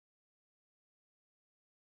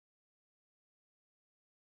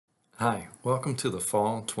Hi, welcome to the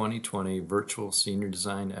Fall 2020 Virtual Senior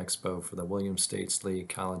Design Expo for the William States Lee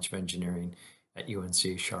College of Engineering at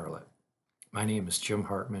UNC Charlotte. My name is Jim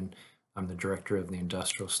Hartman. I'm the director of the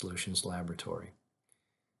Industrial Solutions Laboratory.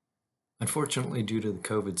 Unfortunately, due to the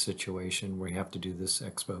COVID situation, we have to do this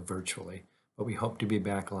expo virtually, but we hope to be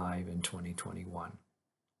back live in 2021.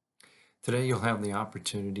 Today, you'll have the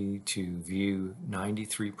opportunity to view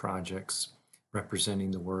 93 projects representing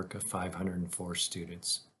the work of 504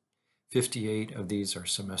 students. 58 of these are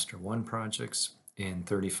semester 1 projects and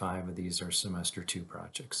 35 of these are semester 2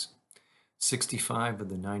 projects. 65 of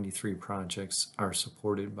the 93 projects are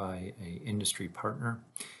supported by an industry partner.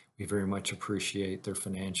 We very much appreciate their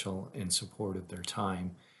financial and support of their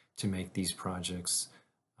time to make these projects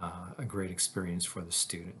a great experience for the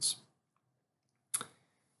students.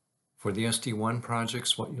 For the SD1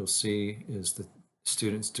 projects, what you'll see is the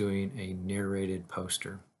students doing a narrated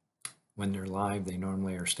poster. When they're live, they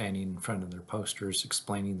normally are standing in front of their posters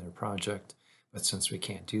explaining their project, but since we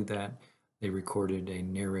can't do that, they recorded a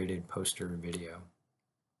narrated poster video.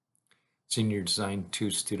 Senior Design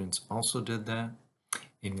 2 students also did that,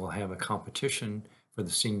 and we'll have a competition for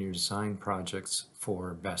the Senior Design projects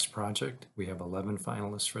for Best Project. We have 11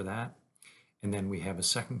 finalists for that, and then we have a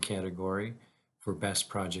second category for Best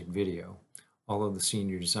Project Video. All of the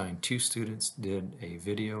Senior Design 2 students did a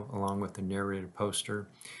video along with the narrated poster,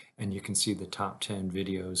 and you can see the top 10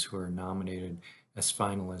 videos who are nominated as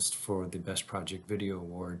finalists for the Best Project Video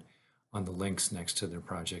Award on the links next to their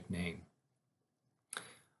project name.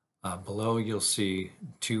 Below you'll see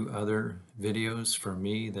 2 other videos from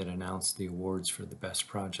me that announce the awards for the Best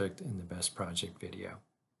Project and the Best Project Video.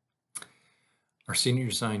 Our Senior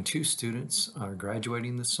Design 2 students are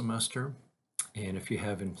graduating this semester. And if you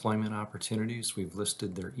have employment opportunities, we've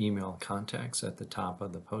listed their email contacts at the top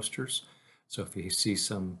of the posters. So if you see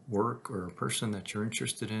some work or a person that you're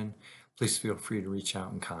interested in, please feel free to reach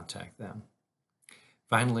out and contact them.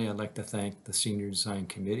 Finally, I'd like to thank the Senior Design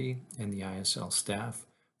Committee and the ISL staff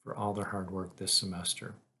for all their hard work this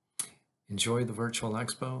semester. Enjoy the virtual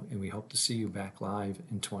expo, and we hope to see you back live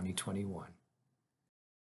in 2021.